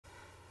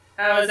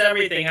How was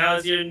everything? How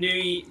was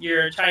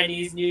your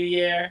Chinese New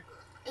Year?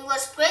 It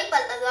was great, but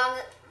a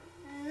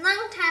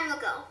long time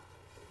ago.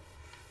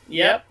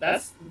 Yep,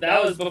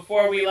 that was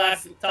before we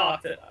last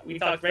talked. We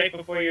talked right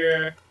before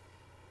your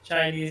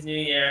Chinese New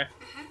Year,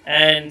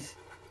 and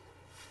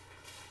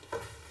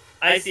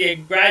I see a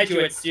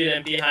graduate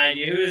student behind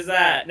you. Who is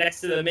that?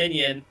 Next to the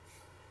minion.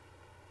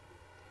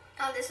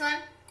 Oh, this one?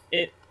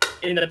 It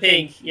in the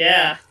pink.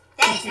 Yeah.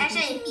 That is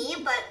actually me,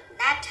 but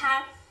that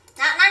time,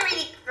 not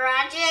really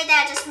graduate.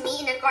 That just me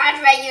in a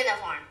graduate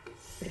uniform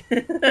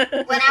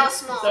when I was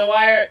small. So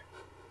why are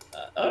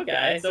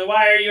okay? So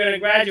why are you in a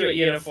graduate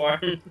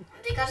uniform?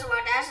 Because well,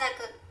 that's like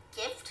a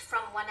gift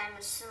from when I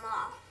was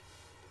small.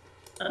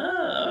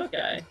 Oh,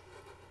 okay.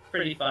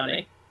 Pretty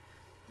funny.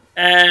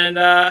 And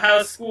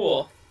how's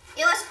school?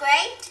 It was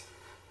great.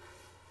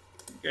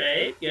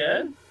 Great,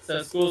 good.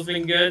 So school's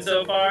been good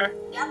so far?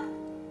 Yep.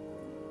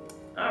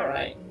 All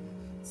right.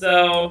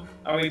 So,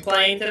 are we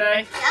playing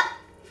today?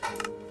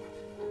 Yep.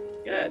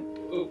 Good.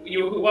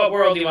 What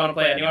world do you want to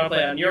play on? You want to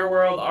play on your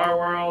world, our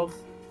world?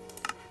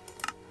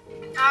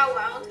 Our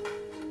world.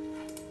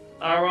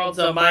 Our world,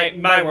 so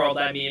my world,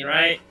 I mean,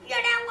 right? Yeah,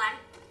 that one.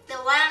 The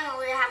one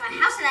where we have a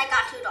house and I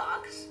got 2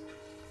 dogs.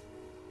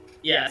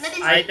 Yes,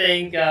 I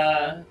think,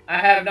 I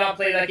have not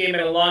played that game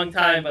in a long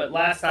time, but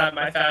last time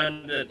I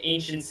found an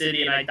ancient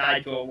city and I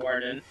died to a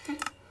warden.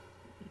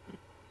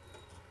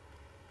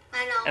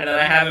 I know. And then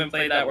I haven't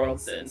played that world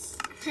since.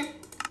 Can't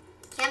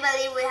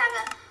believe we have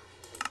an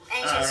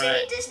ancient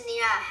city this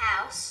near our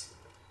house.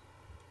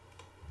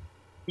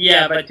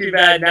 Yeah, but too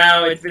bad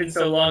now it's been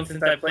so long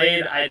since I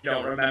played, I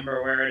don't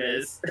remember where it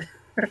is.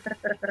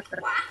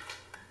 Wow.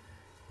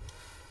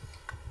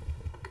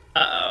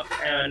 Uh-oh,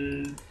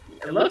 and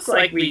it looks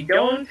like we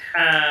don't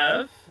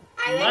have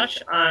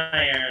much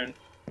iron.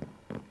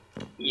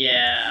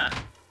 Yeah,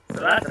 so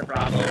that's a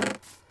problem.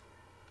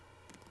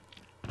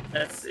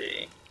 Let's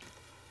see.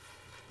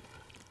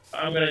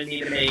 I'm gonna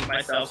need to make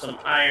myself some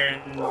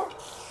iron tools.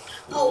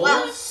 Oh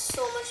wow,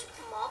 so much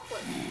mob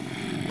wood.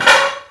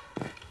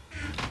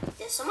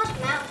 There's so much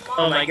mob.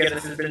 Oh my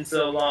goodness, it's been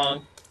so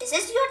long. Is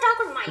this your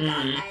dog or my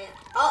dog?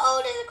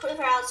 Uh-oh, there's a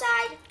creeper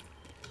outside.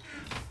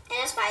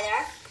 And a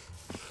spider.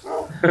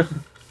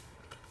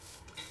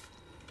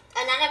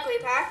 Another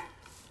creeper.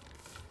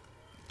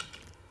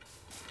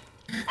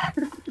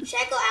 Should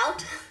I go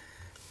out?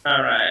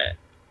 Alright.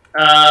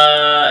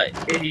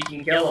 If you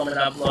can kill them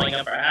without blowing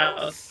up our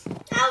house.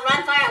 I'll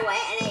run far away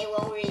and it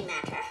won't really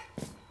matter.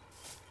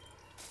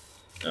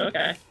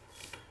 Okay.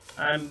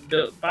 I'm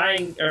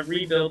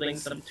rebuilding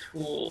some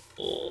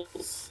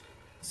tools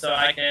so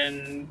I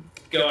can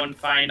go and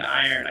find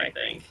iron, I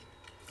think.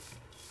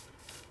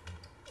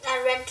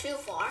 I ran too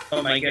far.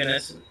 Oh my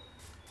goodness.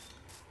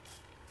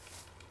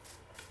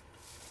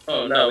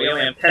 Oh no, we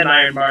only have 10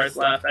 iron bars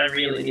left. I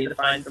really need to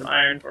find some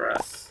iron for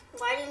us.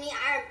 Why do you need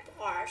iron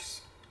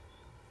bars?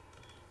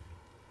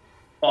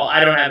 Well, I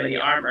don't have any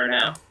armor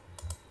now.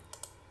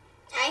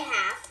 I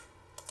have.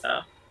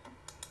 Oh.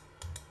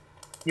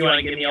 You want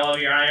to give me all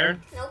of your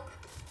iron? Nope.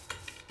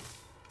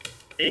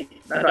 See?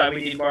 That's why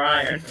we need more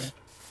iron.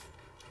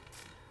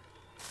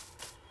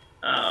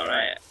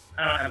 Alright.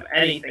 I don't have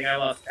anything. I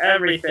lost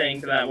everything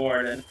to that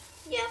warden.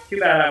 Yeah. Too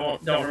bad I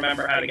don't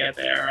remember how to get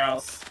there, or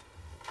else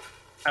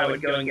I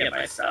would go and get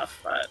my stuff.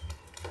 But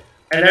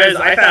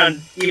I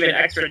found even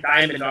extra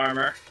diamond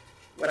armor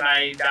when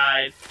I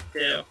died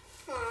too.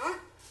 Aww.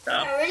 So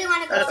I really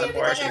want to go there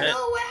because I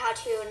know how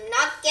to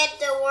not get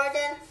the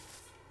warden.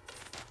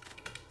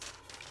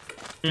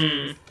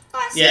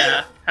 Oh,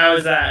 yeah. How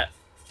is that?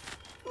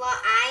 Well,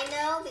 I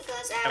know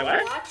because I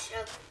watched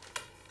a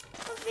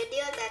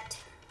video that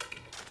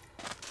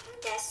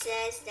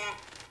says that.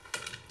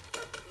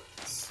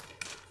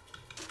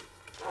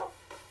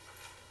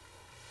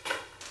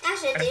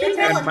 Actually, do you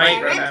know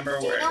Eric? Do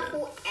you know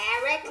who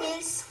Eric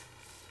is?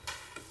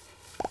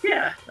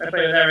 Yeah, I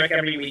play with Eric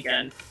every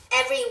weekend.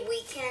 Every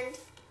weekend?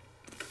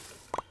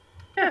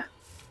 Yeah.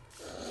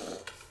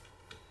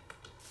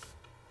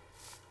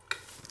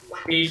 Wow.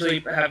 We usually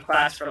have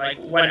class for like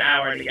 1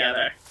 hour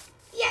together.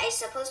 Yeah, it's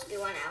supposed to be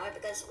 1 hour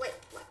because wait,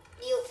 what?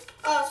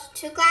 Oh,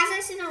 2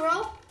 classes in a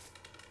row?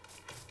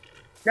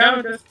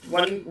 No, just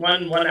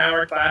one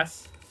hour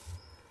class.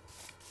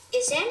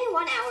 Is there any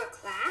 1 hour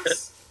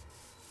class?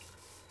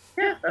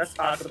 Yeah, that's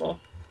possible.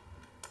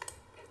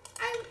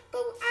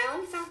 But I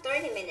only found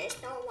 30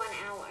 minutes, not 1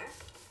 hour.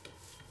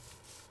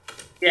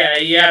 Yeah,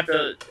 you have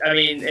to, I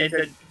mean, it's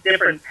a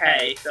different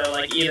pay. So,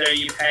 like, either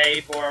you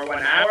pay for 1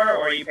 hour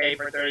or you pay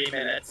for 30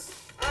 minutes.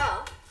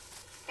 Oh,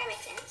 that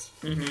makes sense.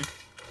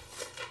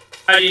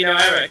 How do you know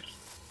Eric?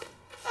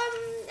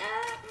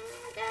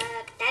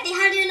 Daddy,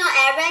 how do you know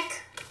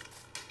Eric?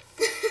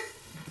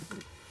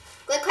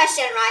 Good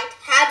question, right?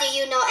 How do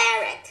you know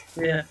Eric?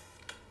 Yeah.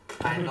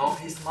 I know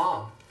his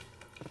mom.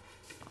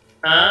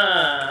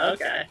 Ah,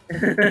 okay.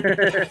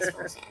 That makes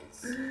more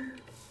sense.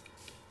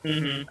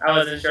 I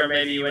wasn't sure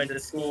maybe you went to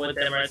school with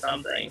him or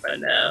something, but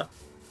no.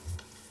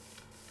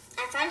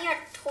 I found your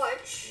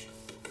torch.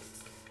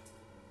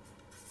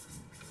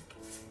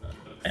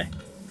 Okay.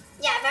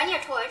 Yeah, I found your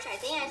torch. I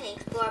think I can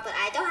explore, but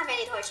I don't have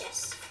any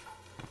torches.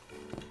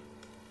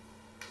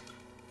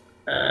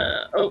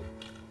 Oh.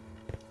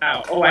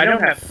 Ow. Oh, I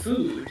don't have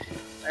food.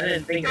 I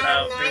didn't think I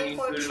about have 9 bringing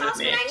pork food chops,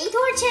 with but me. I need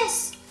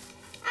torches.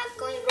 I'm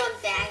going to run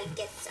back and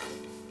get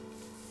some.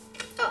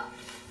 Oh.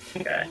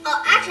 Okay.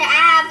 Oh, actually, I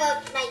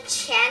have my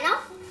channel.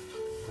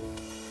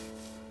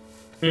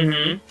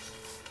 Mm-hmm.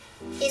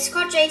 It's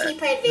called JT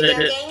Play Video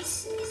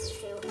Games.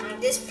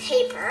 This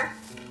paper.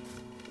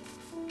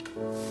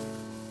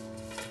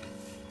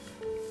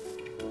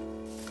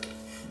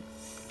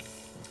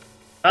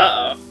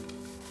 Uh-oh.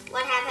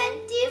 What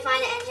happened? Did you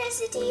find the entrance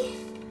city?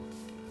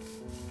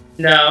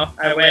 No,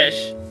 I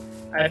wish.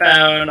 I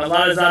found a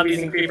lot of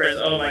zombies and creepers.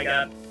 Oh my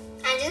god.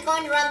 I'm just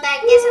going to run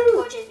back and get some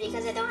torches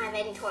because I don't have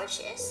any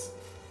torches.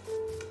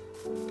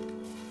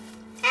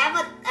 I have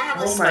a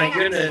Oh my stack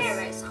goodness. of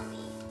carrots on me.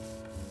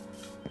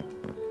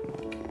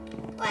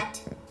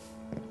 What?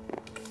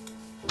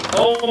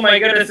 Oh my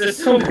goodness, there's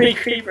so many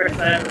creepers.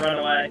 I have to run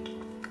away.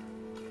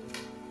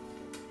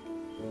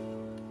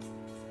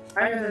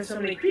 Why are there so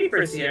many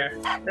creepers here?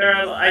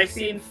 I've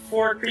seen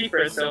 4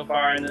 creepers so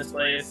far in this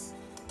place.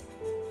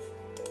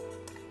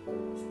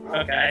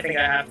 Okay, I think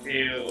I have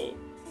to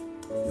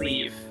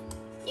leave.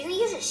 You can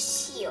use a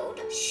shield.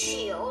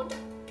 Shield.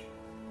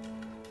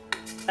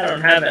 I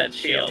don't have that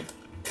shield.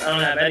 I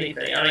don't have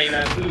anything. I don't even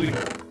have food.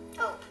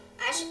 Oh,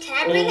 actually, can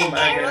I bring the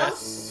my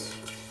arrows?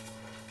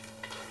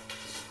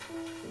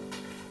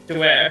 To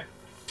where?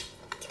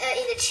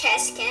 In the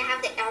chest. Can I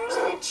have the arrows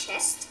in the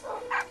chest?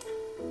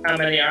 How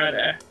many are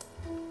there?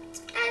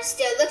 I'm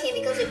still looking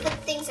because we put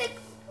things like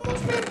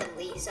most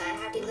randomly, so I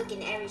have to look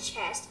in every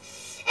chest.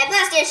 And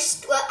plus,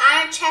 there's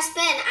iron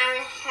chestplate and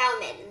iron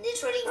helmet,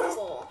 literally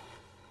 4.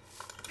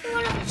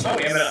 One of the chests. Oh,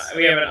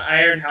 we have an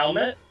iron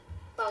helmet?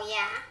 Oh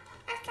yeah,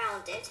 I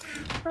found it.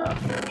 Oh.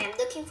 I'm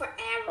looking for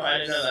arrows. Oh, I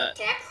didn't know that.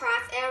 Can I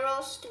craft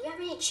arrows? Do we have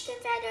any chicken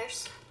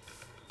feathers?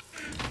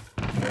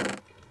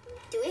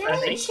 Do we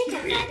have any chicken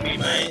feathers? We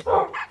might.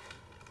 Don't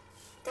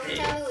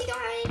tell me we don't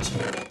have any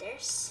chicken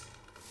feathers.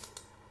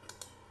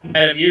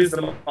 Might have used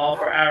them all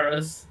for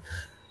arrows,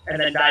 and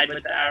then died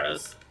with the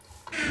arrows.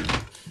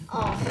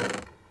 Oh.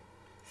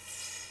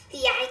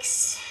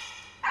 Yikes.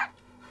 I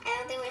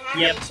don't think we have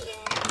Yep. any chicken.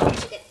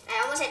 I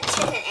almost had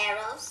chicken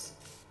arrows.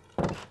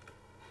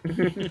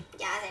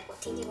 Yeah, I was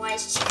thinking, why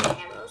is chicken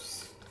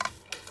arrows?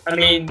 I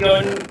mean, go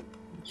and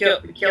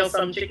kill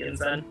some chickens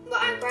then. Well,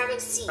 I'm grabbing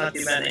seeds. Not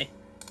too many.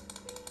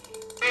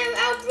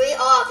 I'll breed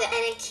all of them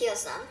and then kill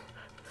some.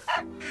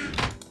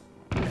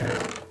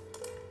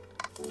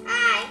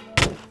 Hi.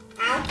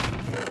 Ow.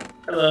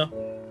 Hello.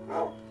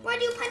 Why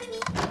do you punch me?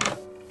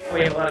 Oh,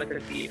 we have a lot of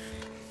good beef.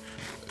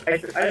 I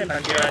didn't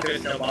punch you, I threw a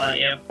snowball at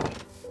you.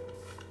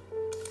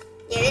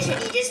 Yeah,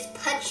 literally, you just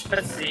punch.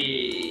 Let's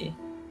see.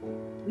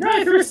 No,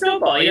 I threw a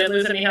snowball, you didn't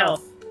lose any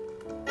health.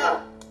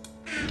 Oh.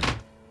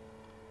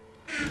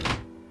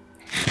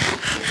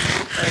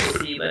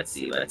 Let's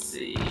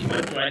see.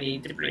 What do I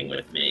need to bring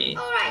with me?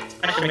 Alright.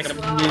 I should make That's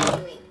a what I'm new-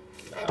 doing.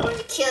 I'm going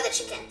to kill the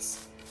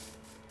chickens.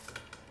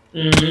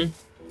 Mm-hmm.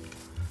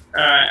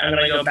 Alright, I'm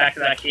gonna go back to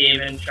that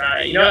cave and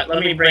try. You know what?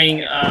 Let me bring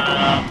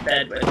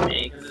bed with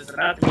me, because it's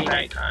about to be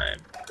nighttime.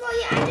 Well,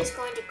 yeah, I'm just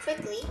going to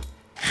quickly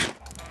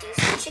do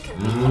some chicken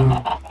feeding.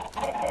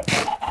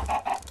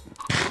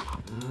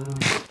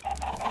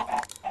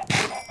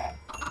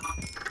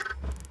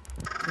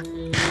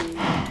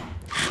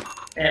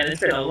 And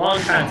it's been a long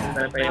time since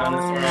I played on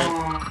this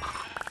world.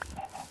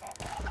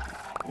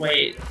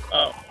 Wait,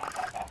 oh.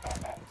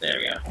 There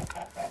we go.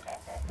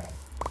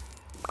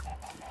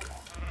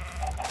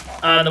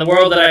 On the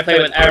world that I play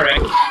with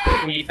Eric,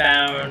 we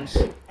found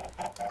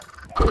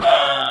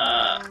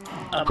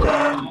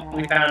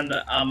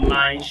a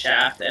mine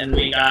shaft, and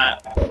we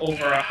got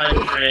over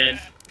 100.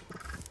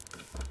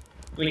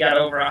 We got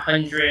over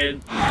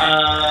 100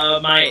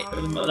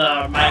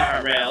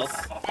 minecart rails.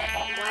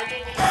 Why do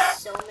you need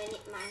so many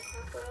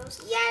Minecraft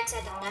rails? Yeah, it's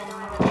I don't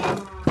have a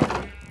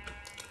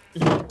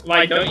bed.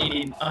 Why don't you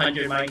need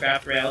 100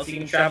 Minecraft rails? You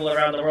can travel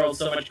around the world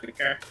so much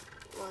quicker.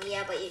 Well,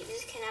 yeah, but you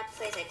just cannot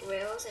place like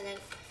rails and then.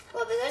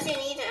 Well, because you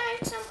need to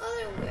add some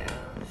other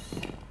rails.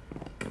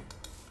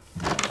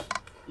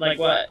 Like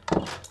what?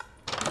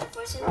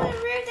 For example, a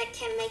rail that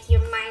can make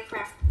your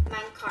minecart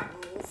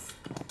move.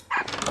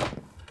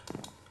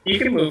 You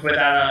can move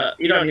without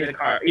you don't need a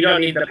car. You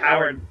don't need the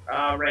powered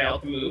rail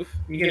to move.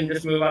 You can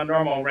just move on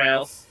normal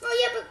rails. Well,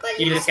 yeah, but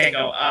You just can't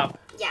go up.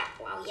 Yeah,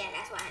 well, yeah,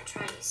 that's what I'm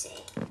trying to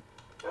say.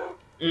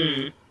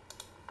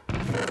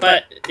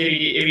 But if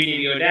you need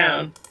to go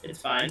down, it's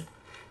fine.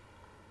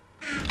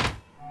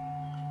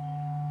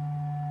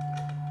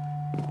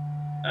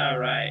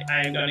 Alright,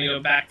 I'm gonna go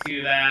back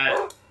to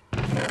that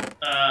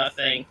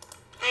thing.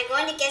 I'm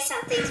going to get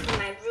some things from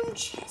my room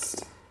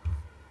chest.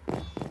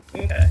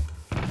 Okay.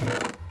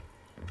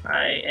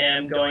 I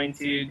am going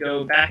to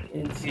go back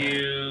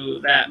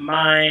into that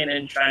mine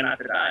and try not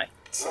to die.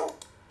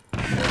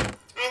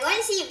 I'm going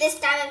to see if this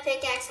diamond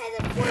pickaxe has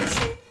a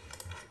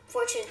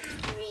fortune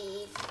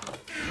 3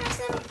 has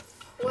some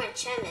poor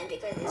enchantment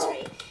because it's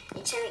already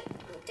enchantment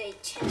the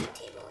enchanting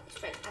table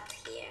is right up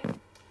here.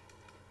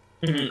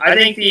 I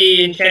think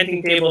the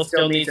enchanting table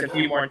still needs a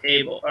few more a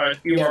few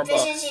more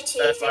books. Efficiency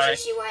 2, That's why.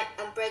 efficiency 1,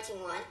 I'm breaking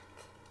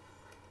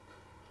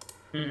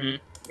 1.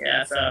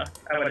 Yeah, so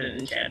I wouldn't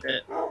enchant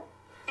it.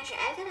 Actually,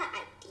 I got an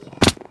idea.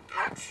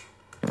 Ouch.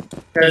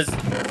 Because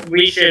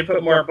we should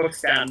put more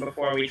books down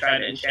before we try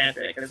to enchant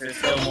it, because there's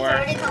still more.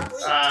 Already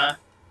complete.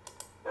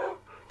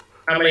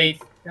 How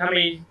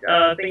many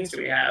things do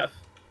we have?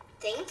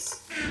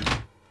 Things?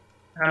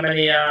 How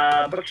many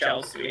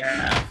bookshelves do we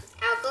have?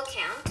 I'll go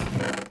count.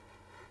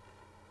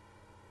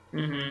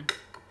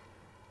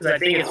 Because I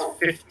think it's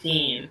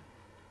 15.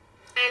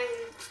 I'm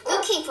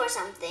looking for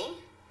something.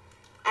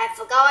 I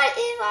forgot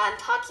it while I'm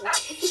talking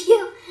to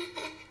you.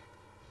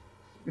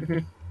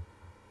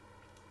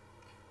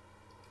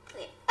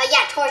 Wait. Oh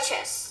yeah,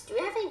 torches. Do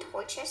we have any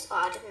torches? Oh,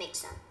 I'll just make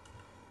some.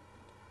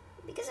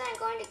 Because I'm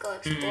going to go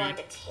explore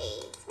the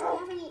cave. Do we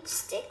have any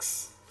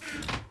sticks?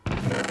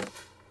 I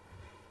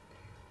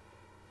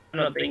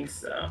don't think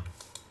so.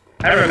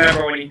 I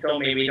remember when you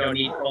told me we don't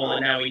need coal,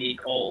 and now we need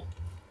coal.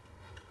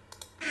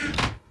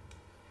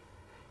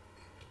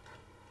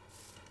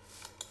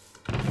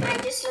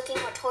 I'm just looking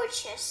for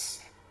torches.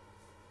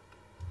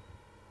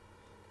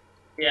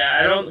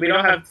 Yeah, we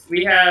don't have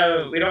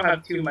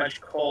too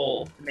much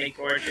coal to make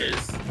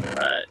torches,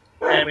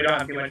 and we don't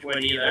have too much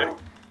wood either.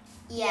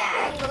 Yeah,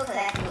 I can go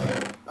collect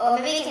wood. Or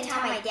maybe you can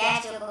tell my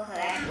dad to go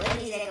collect wood.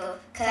 He's like a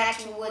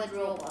collecting wood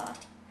robot.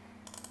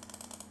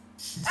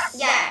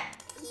 Yeah,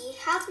 he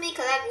helps me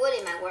collect wood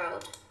in my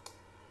world.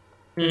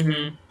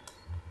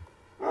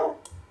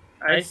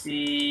 I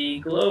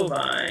see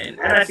glowvine,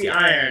 and I see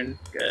iron.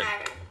 Good.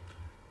 Iron.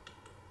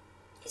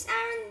 Is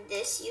iron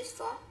this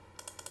useful?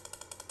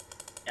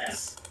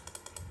 Yes.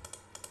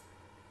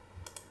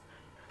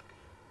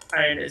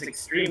 Iron is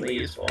extremely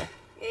useful.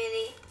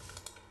 Really?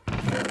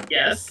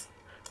 Yes.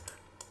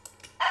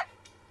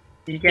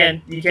 You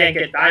can't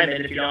get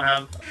diamond if you don't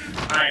have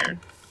iron.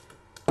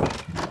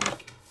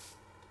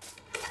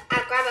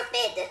 I'll grab a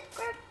bed.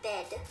 Grab a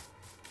bed.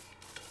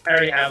 I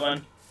already have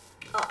one.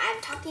 Oh,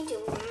 I'm talking to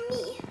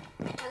me.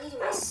 I'm talking to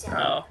myself.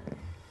 Oh.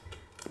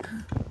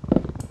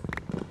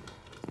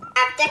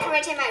 I've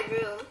decorated my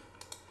room.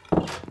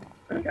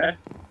 Okay.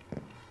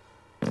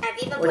 I've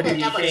even What put a did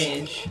you double chest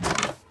change?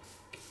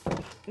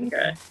 in it.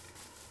 Okay.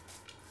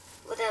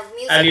 With a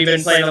music Have you been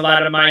disc. playing a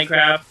lot of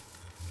Minecraft?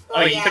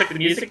 Oh, you yeah. took the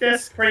music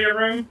disc for your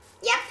room?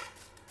 Yep.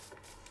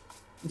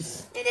 In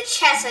the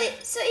chest,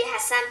 so it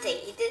has something.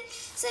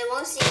 So it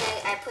won't seem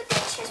like I put that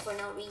chest for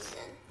no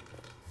reason.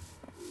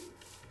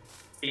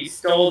 You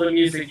stole the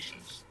music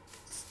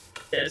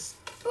disc.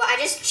 Well, I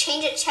just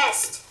changed the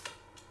chest.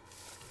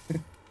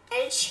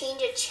 I just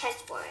changed the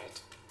chest for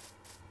it.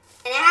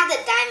 And I have the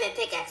diamond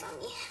pickaxe on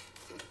me.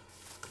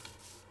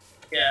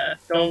 Yeah,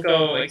 don't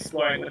go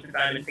exploring with the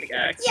diamond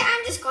pickaxe. Yeah,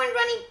 I'm just going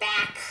running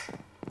back.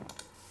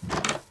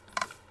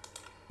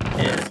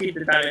 Yeah, just keep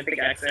the diamond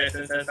pickaxe there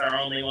since that's our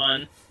only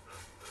one.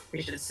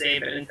 We should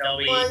save it until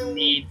we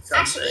need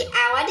something. Actually,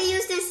 I want to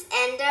use this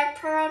ender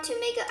pearl to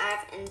make an eye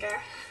of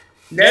ender.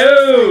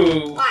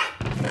 No! Why?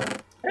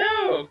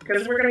 No,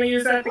 because we're going to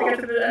use that to get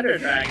to the ender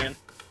dragon.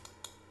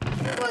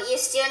 Well, you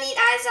still need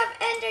eyes of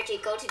ender to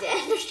go to the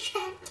ender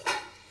dragon.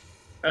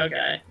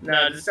 Okay.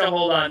 No, just still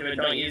hold on to it.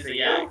 Don't use it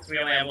yet, because we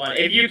only have one.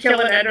 If you kill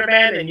an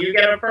enderman and you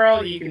get a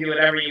pearl, you can do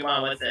whatever you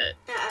want with it.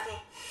 Oh, okay.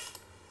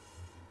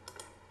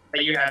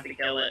 But you have to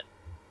kill it.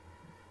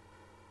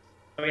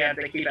 We have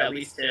to keep at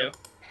least 2.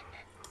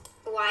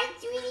 Why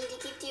do we need to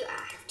keep 2? I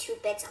have 2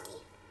 beds on me.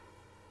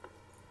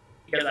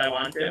 Because I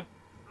want to.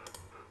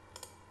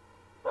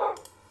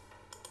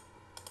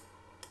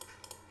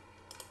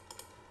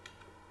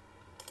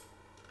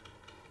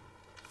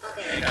 Okay.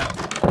 There you go.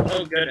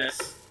 Oh,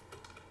 goodness.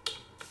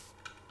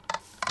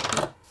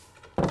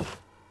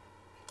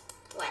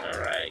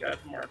 Alright, got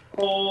some more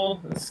coal.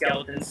 The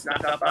skeleton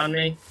snuck up on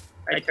me.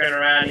 I turn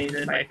around and he's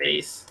in my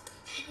face.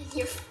 In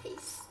your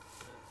face.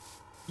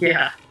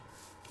 Yeah.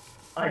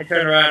 I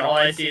turn around, all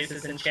I see is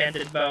this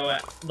enchanted bow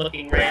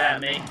looking right at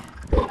me.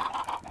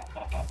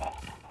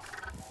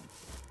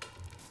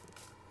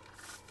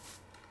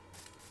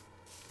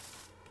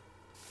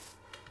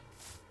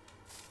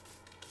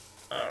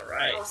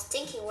 Alright. I was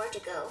thinking where to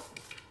go.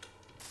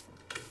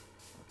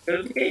 Go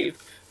to the cave.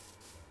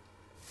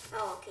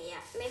 Oh, okay, yeah.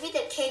 Maybe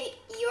the cave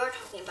you're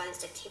talking about is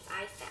the cave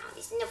I found.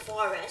 It's in the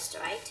forest,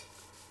 right?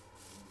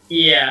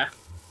 Yeah.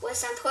 With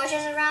some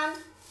torches around?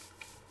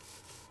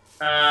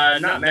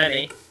 Not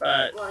many,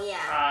 but Well,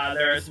 yeah.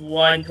 there's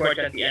one torch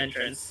at the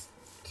entrance,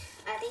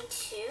 I think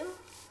 2?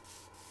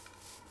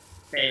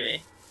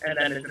 maybe. And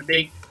then there's a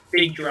big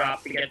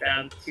drop to get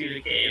down to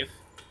the cave.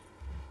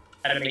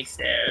 Gotta make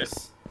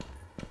stairs.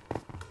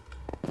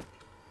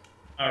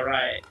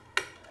 Alright.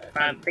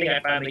 I think I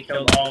finally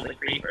killed all the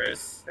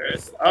creepers.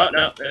 Oh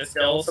no, there's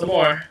still some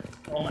more.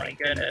 Oh my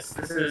goodness.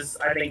 This is,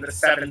 I think, the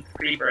 7th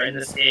creeper in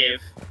this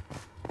cave.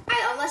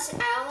 I almost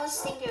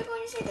think you're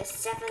going to say the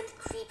 7th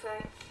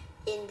creeper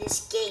in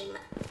this game.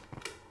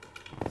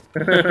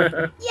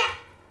 Yeah.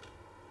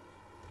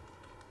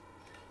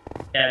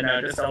 Yeah,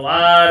 no, just a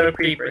lot of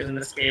creepers in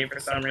this cave for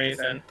some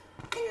reason.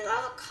 And a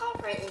lot of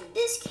copper in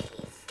this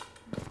cave.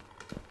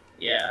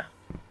 Yeah.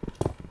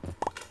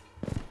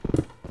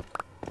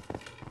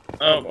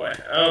 Oh boy,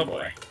 oh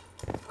boy.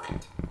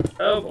 What?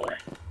 Oh boy.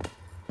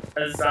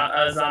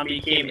 A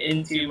zombie came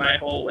into my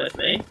hole with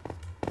me.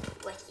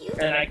 With you?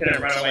 And I couldn't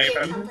run away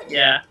from him. Company.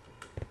 Yeah.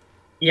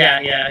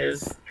 Yeah, he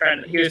was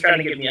trying to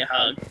give me a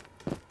hug.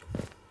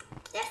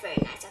 That's very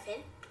nice of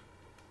him.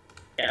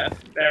 Yeah,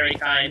 very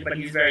kind, but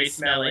he's very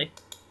smelly.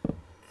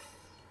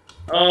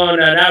 Oh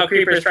no, now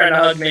Creeper's trying to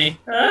hug me.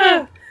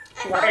 Ah!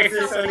 Why is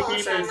there so many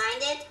creepers? Should I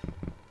mind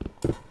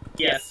it?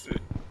 Yes.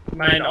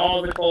 Mine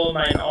all the coal,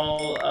 mine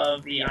all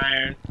of the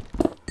iron.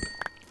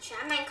 Should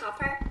I mine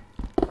copper?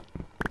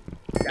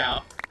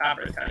 No,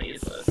 copper is kind of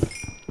useless.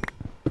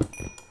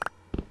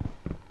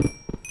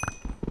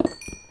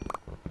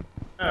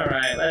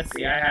 Alright, let's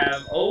see. I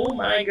have... Oh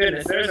my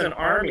goodness, there's an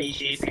army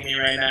chasing me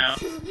right now.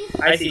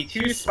 I see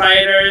 2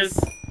 spiders.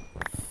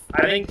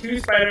 I think 2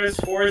 spiders,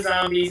 4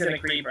 zombies, and a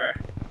creeper.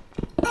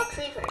 Oh,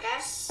 creeper.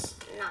 That's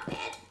not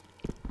bad.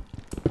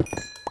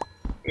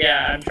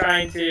 Yeah, I'm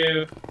trying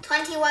to...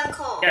 21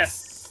 coal.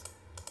 Yes.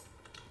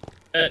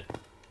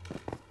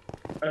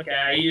 Okay,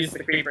 I used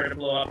the creeper to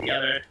blow up the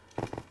other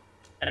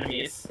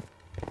enemies.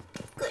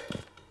 Good.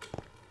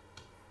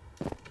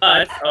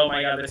 But, oh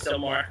my god, there's still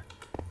more.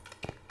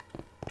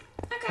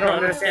 Okay. I don't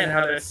understand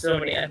how there's so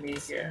many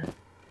enemies here.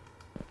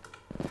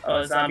 Oh,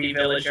 a zombie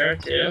villager,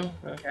 too.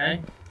 Okay.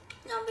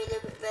 Zombie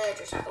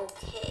villagers are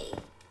okay.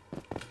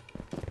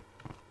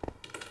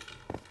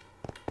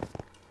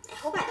 I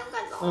hope I don't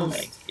get lost. Oh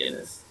my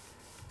goodness.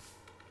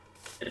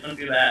 Don't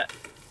do that.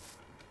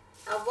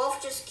 A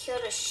wolf just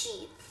killed a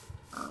sheep.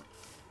 I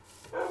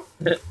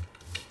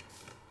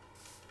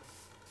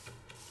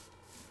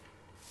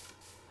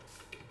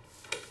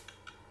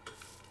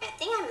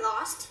think I'm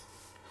lost.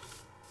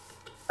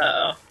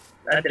 Uh-oh.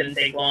 That didn't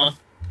take long.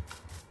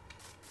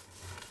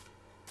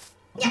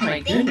 Yeah, Oh my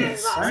I think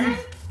goodness. I'm lost.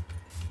 Right?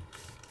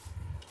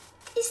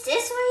 Is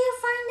this where you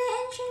find the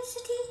entrance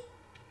city?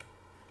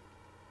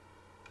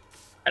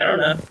 I don't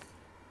know.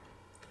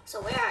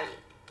 So where are you?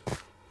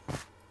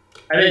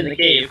 I'm in the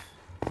cave.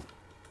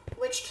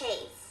 Which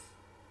cave?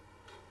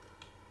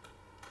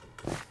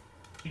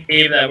 The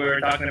cave that we were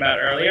talking about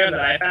earlier that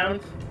I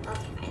found.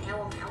 Okay, fine, that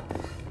won't help.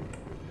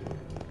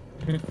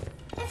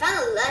 I found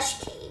a lush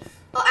cave.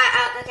 Oh,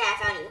 okay, I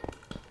found you.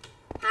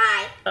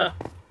 Hi. Oh.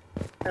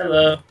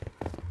 Hello.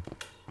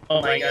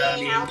 Oh my Do you god, I'm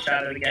need being help?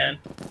 shot at again.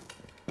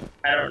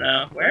 I don't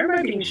know. Where am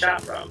I being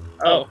shot from?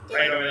 Oh,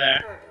 right over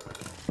there.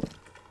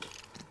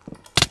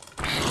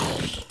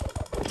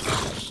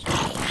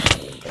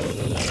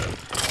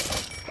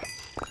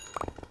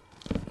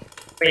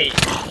 Wait,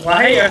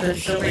 why are there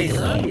so many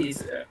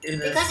zombies in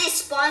this? Because it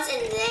spawns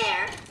in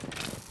there.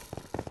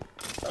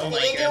 Oh my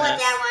Okay, you do what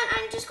goodness. that one.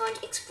 I'm just going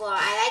to explore.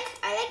 I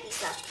like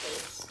these lush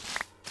caves.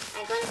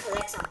 I'm going to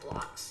collect some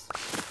blocks.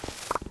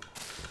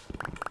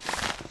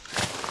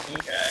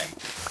 Okay.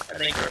 I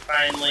think we're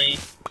finally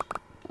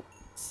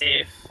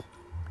safe.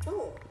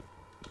 Ooh.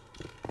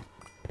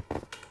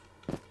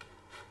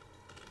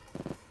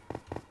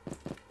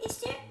 Is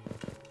there?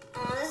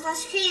 Oh, this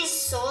lush cave is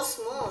so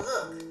small.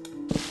 Look.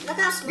 Look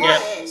how small Yeah.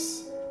 it is.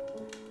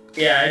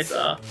 Yeah, I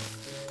saw.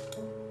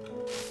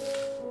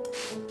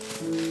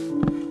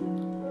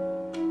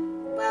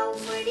 Well,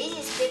 for this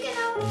is big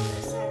enough.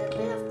 Let's add a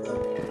bit of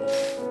blueberry.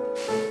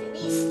 Maybe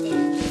it's thin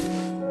this way.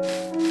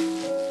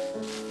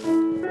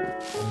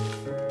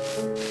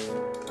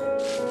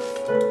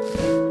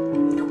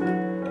 Nope.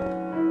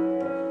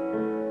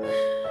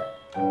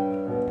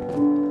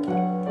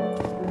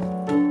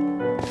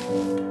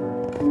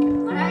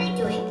 What are you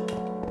doing?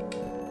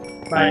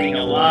 Finding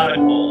a lot of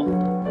coal.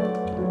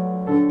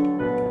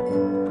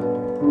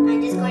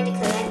 I'm just going to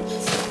collect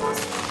these small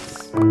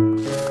stacks.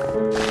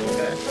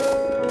 Okay.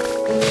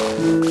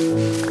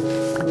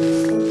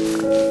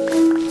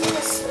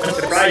 I'm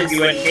surprised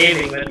you went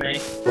caving with me.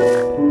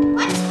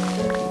 What?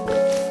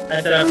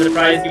 I said I'm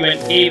surprised you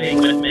went caving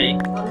with me.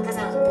 Well, because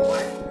I was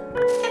bored.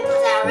 And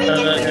because I already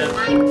did with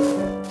my room.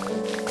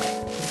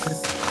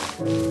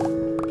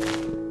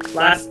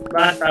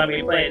 Last time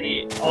we played,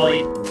 you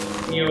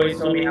always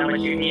told me how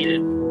much you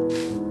needed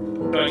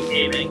going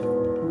caving.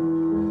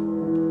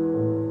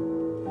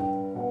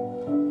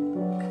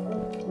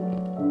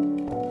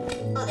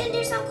 Oh, and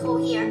there's some coal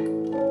here.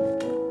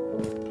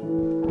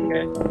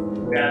 Okay,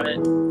 got it.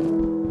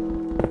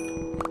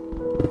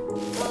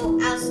 Well,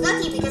 I was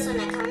lucky because when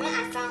I come in, I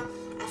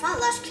found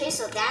lush cave,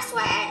 so that's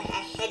why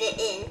I headed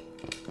in.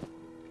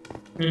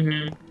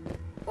 Mm-hmm.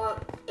 Or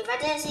if I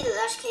didn't see the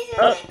lush cave, I'd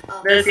Oh, be like,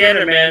 oh. there's the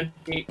Enderman.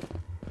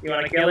 You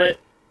want to kill it?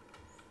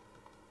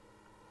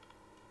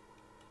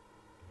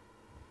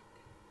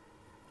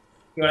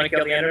 You want to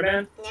kill the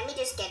Enderman? Let me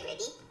just get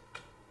ready.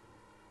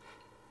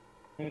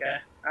 Okay.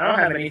 I don't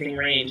have anything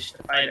ranged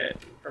to fight it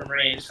from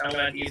range, so I'm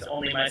going to use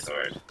only my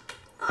sword.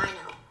 Oh, I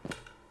know.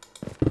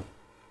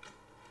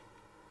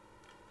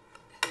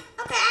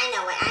 Okay, I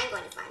know what I'm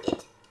going to find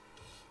it.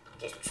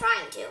 Just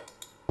trying to.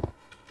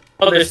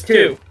 Oh, there's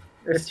 2.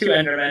 There's 2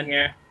 Endermen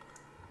here.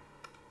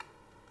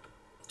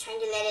 Trying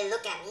to let it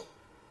look at me.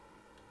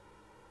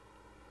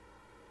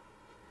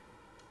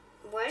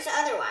 Where's the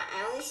other one?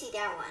 I only see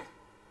that one.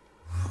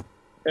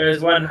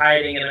 There's one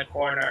hiding in a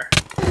corner.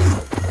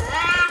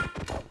 Ah!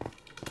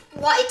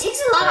 Well, it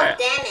takes a lot of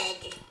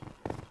damage.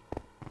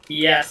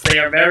 Yes, they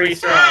are very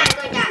strong. Ah, I'm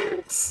going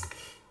down.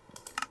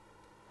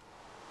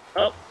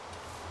 Oh,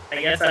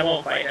 I guess I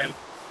won't fight him.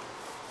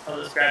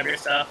 I'll just grab your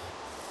stuff.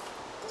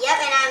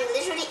 Yep, and I'm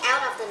literally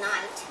out of the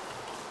night.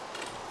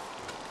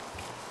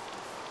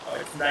 Oh,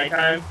 it's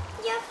nighttime?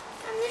 Yep,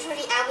 I'm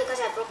literally out because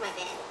I broke my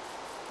bed.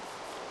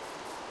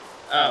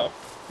 Oh.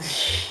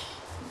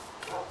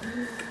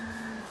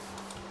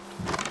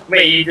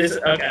 Wait, you just...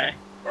 Okay.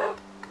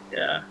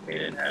 Yeah, we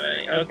didn't have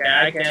any. Okay,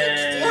 I can... Do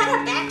you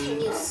have a bed?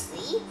 Can you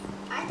sleep?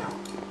 I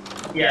don't.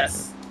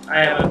 Yes, I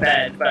have a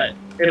bed, but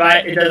you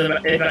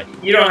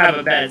don't have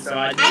a bed, so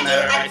it doesn't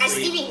matter if I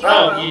sleep. in your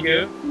Oh, room. you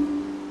do?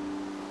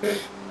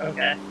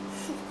 Okay.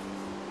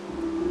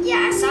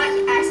 Yeah, I saw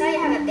you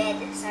have a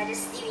bed, so I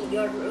just sleep in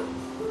your room.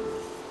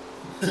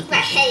 Keep my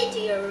head into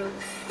your room.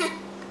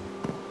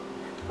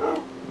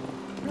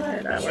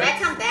 Alright, that Should I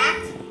works. come back?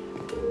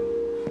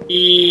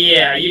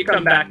 Yeah, you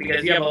come back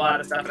because you have a lot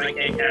of stuff and I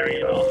can't carry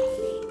it all.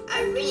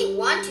 I really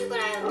want to, but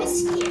I'm a bit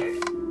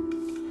scared.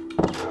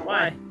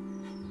 Why?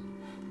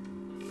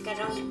 I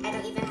don't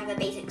even have a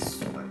basic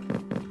sword.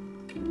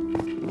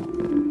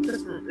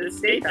 It's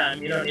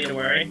daytime, you don't need to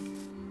worry.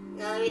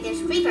 No, maybe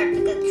there's creepers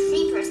because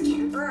creepers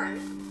can burn.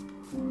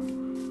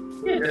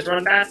 Yeah, just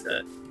run past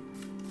it.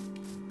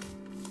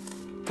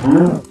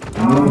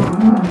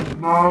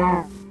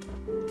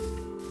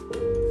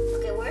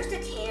 Okay, where's the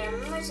cave? I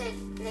remember it's like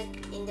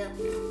in the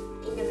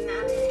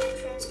mountain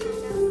entrance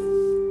kind of.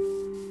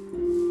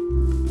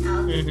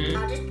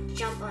 I'll just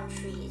jump on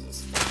trees.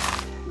 It's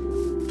faster.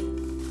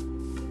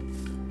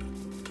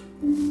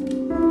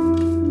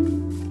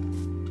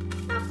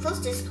 I'll close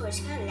this door. It's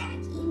kind of laggy.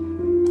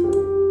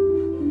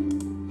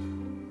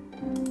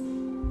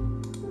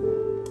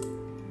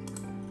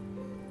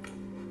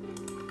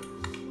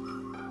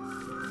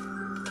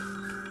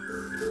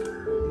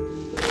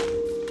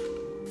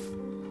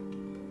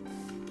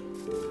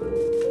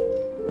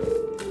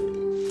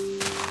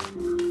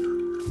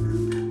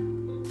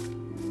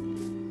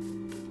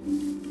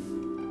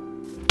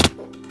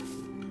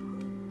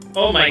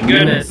 Oh my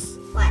goodness.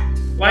 What?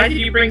 Why did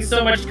you bring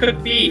so much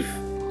cooked beef?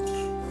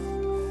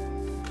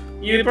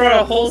 You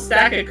brought a whole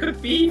stack of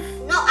cooked beef?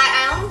 No,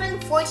 I only bring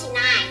 49.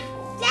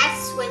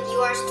 That's when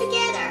yours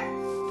together.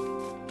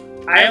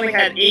 I only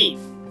had 8.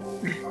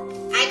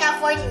 I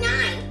got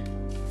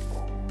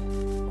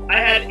 49. I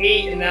had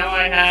 8 and now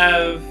I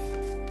have...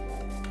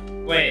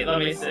 Wait, let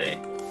me see.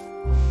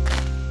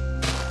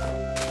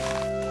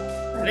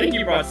 I think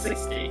you brought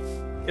 60.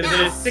 Because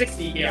there's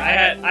 60 here.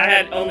 I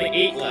had only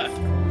 8 left.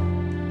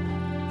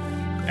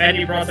 And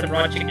you brought some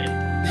raw chicken.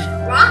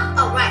 Raw?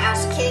 Oh, right. I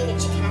was killing the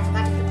chicken. I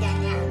forgot to put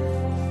that down.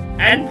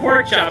 And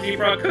pork chops. You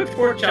brought cooked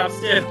pork chops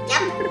too. Yep.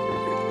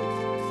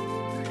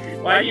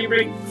 Why do you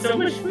bring so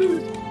much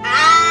food? Because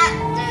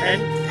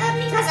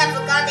I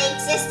forgot they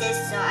existed,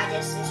 so I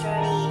just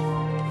literally...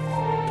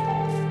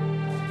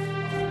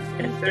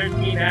 And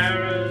 13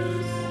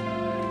 arrows.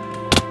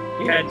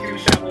 You had 2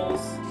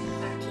 shovels.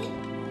 13.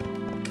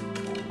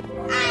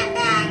 I am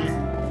back.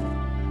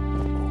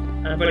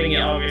 I'm putting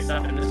all of your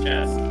stuff in this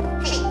chest.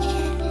 Hey,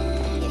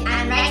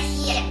 I'm right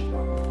here.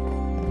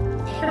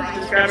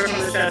 Just grab it from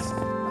the chest.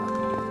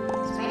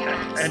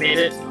 I made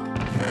it.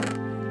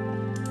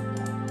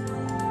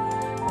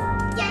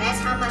 Yeah, that's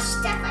how much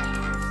stuff I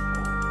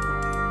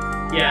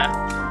have.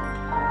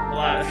 Yeah. A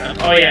lot of stuff.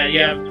 Oh yeah, you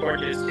have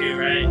torches too,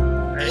 right?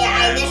 Yeah,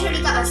 I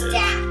literally got a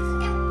stack.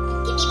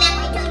 Give me back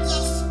my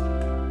torches.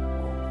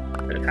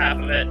 That's half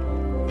of it.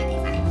 Okay,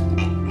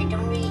 fine. I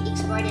don't really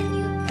explore the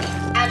new.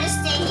 I'll just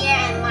stay here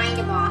and mind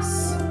the boss.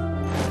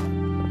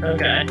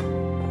 Okay.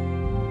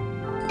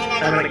 And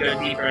I'm gonna go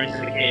deeper into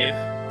the cave.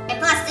 And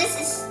plus, this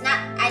is not.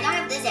 I don't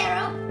have this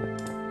arrow.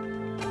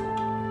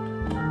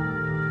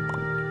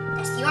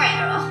 That's your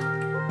arrow.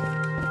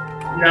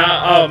 No,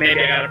 oh,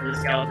 maybe I got it from the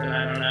skeleton,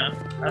 I don't know.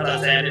 I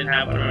thought I didn't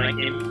have one when I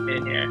came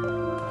in here.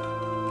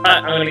 But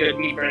I'm gonna go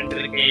deeper into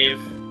the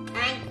cave.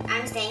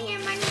 I'm staying here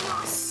and minding the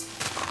boss.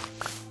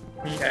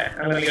 Okay,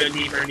 I'm gonna go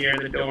deeper near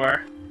the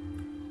door.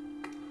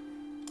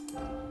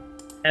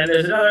 And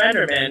there's another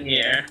Enderman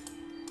here.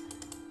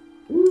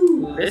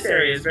 Ooh, this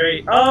area is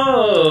very...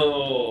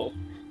 Oh!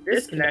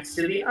 This connects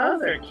to the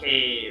other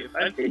cave.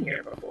 I've been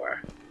here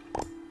before.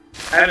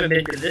 I haven't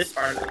been to this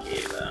part of the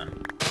cave, though.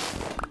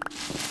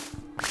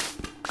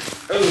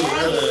 Oh,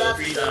 hello,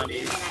 3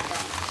 zombies.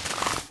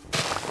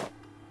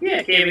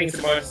 Yeah, caving's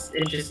the most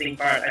interesting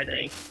part, I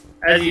think.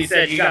 As you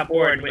said, you got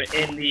bored at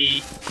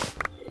the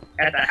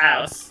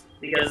house,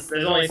 because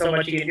there's only so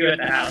much you can do at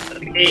the house, but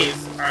the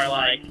caves are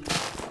like...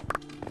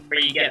 where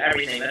you get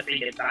everything. That's where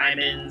you get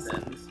diamonds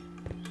and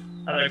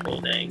other cool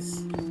things.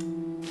 Oh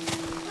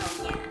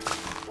yeah.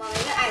 Well,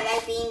 maybe I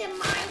like being in the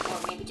mine, or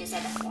maybe just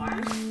at the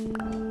farm.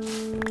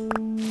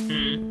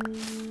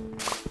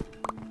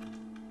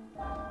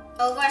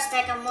 over a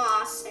stack of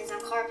moss and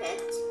some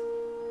carpet.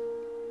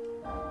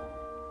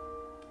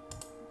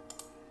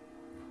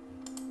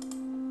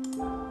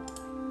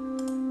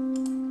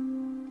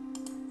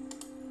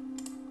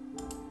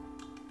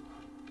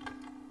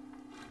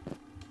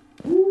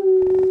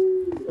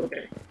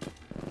 Okay.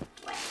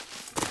 What?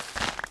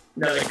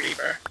 Another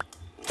creeper.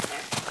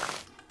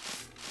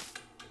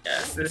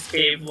 Yes, this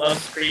cave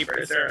loves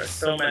creepers. There are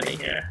so many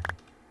here.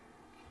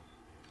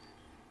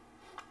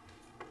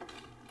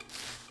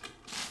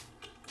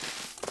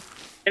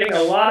 Getting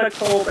a lot of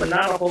coal, but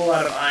not a whole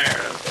lot of iron,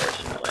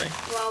 unfortunately.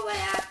 Well,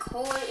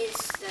 coal is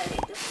the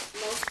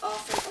most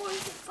often ore you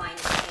can find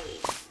in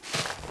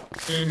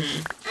a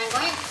cave. I'm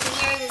going to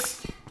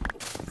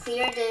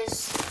clear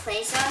this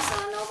place out so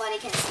nobody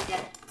can see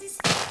that this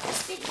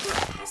has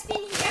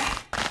been here.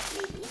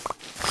 Maybe.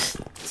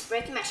 It's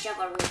breaking my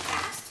shovel really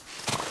fast.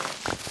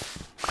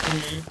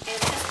 And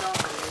just go on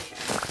later.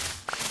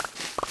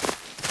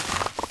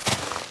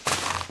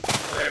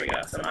 Oh, there we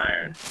go, some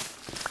iron.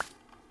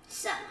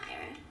 Some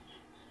iron.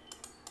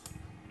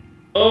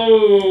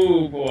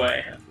 Oh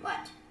boy.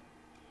 What?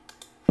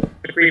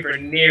 The creeper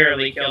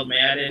nearly killed me.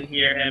 I didn't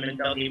hear him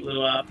until he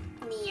blew up.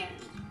 Nearly.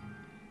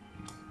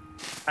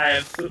 I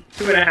have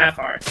 2.5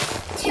 hearts.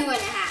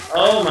 2.5.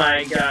 Oh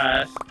my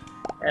gosh.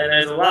 And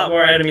there's a lot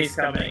more enemies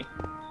coming.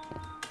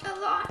 A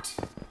lot.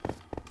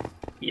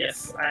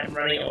 Yes, I am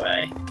running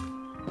away.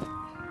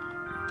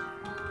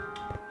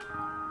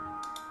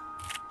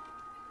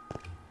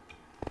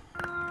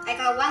 I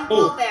got one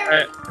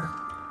blueberry.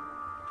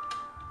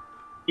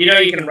 You know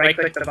you can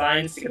right-click the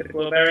vines to get the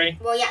blueberry?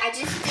 Well, yeah, I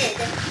just did.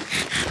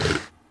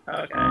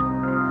 Okay.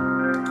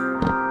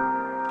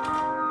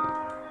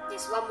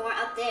 There's one more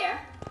up there.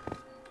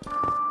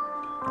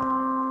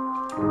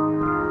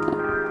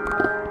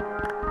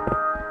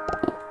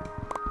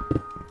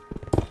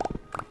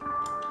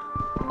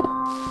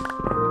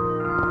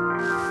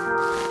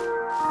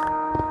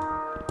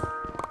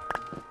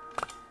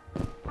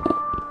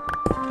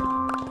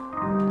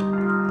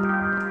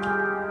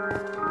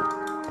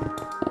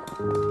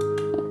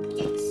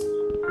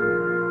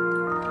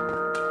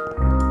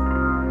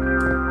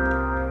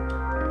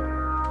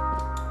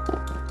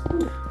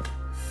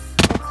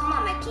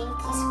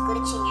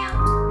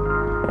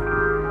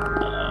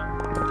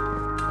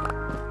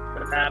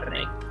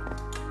 Happening.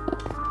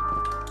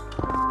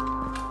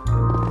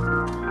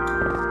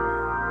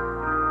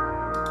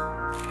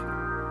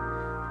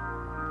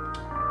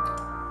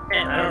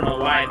 And I don't know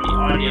why the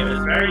audio is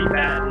very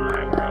bad in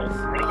my world.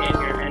 I can't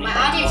hear anything. My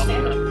audio is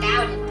very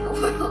loud in my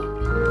world.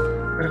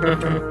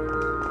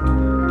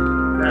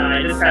 No,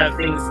 I just have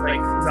things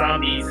like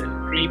zombies and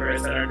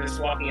creepers that are just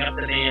walking up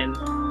to me and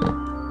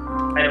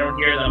I don't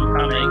hear them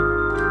coming.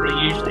 But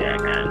usually I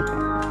can.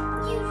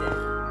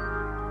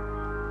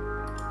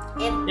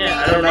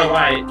 Yeah, I don't know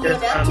why. It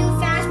just up too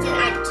fast and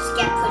I just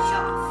get pushed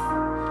off.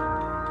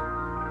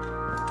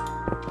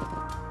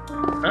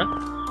 Huh?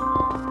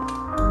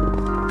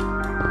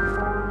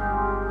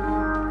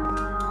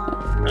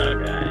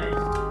 Okay.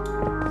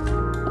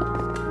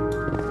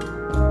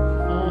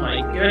 Oh my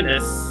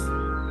goodness.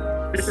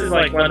 This is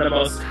like one of the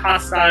most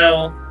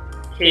hostile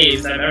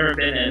caves I've ever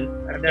been in.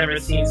 I've never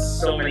seen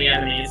so many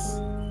enemies.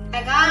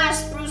 I got a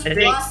spruce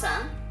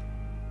blossom.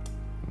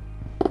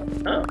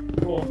 Oh,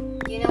 cool.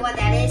 You know what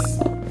that is?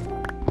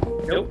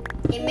 Nope.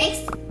 It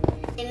makes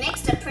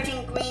the pretty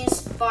green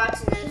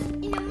spots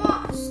in the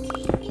moss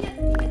cave, in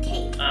the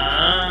cave.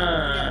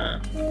 Ah.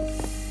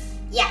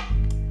 Yeah.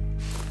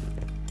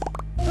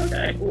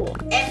 Okay, cool.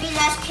 Every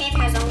last cave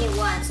has only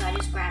one, so I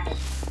just grabbed it.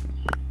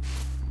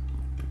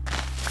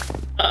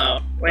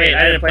 Uh-oh. Wait,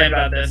 I didn't plan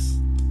about this.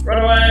 Run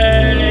away!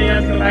 I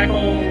have to go back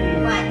home.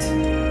 What?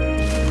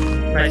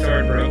 My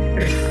sword broke.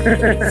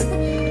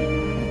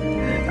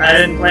 I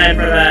didn't plan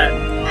for that. I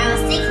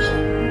was thinking,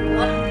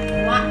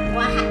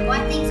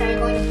 what things are you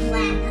going to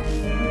plan?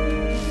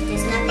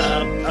 There's nothing.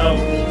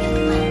 Nothing you can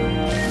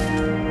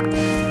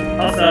plan.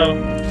 Also,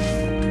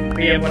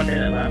 we have 1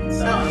 minute left,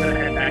 so I'm gonna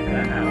head back to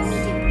that house.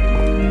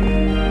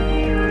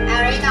 I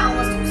already got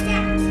almost 2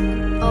 stacks.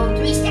 Oh,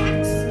 3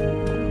 stacks.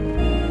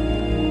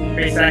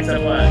 3 stacks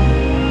of what?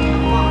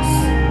 Moss.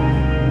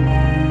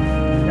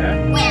 Okay.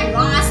 Wait, I'm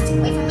lost.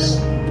 Wait for me.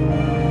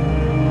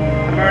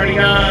 I'm already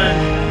gone.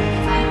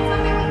 If I don't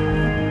find my way.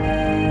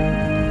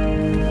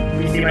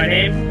 You see my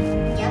name?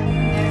 Yep,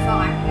 very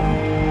far.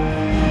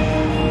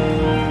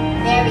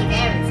 Very,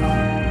 very far.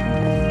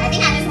 I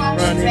think I just walk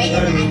straight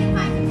and then I can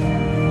find it.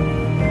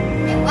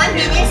 And 1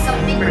 minute, so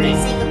maybe we can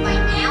say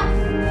goodbye now.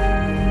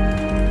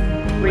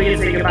 We can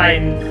say goodbye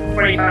in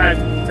 25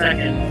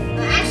 seconds.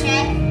 Well, actually,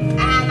 I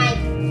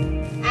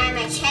have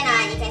my channel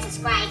and you can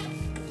subscribe.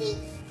 Okay.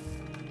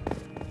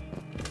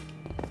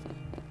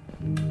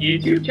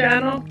 YouTube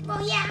channel?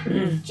 Well, yeah.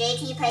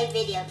 JT play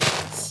video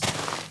games.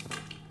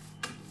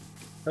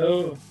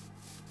 Oh.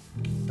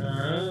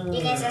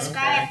 You can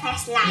subscribe and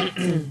press like.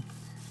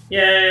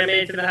 Yay, I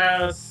made it to the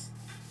house.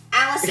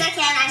 I was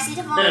second. I see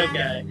the phone.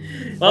 Okay.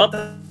 Well,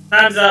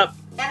 time's up.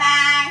 Bye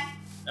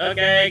bye.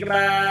 Okay,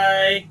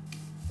 goodbye.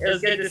 It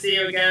was good to see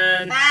you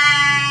again.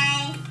 Bye.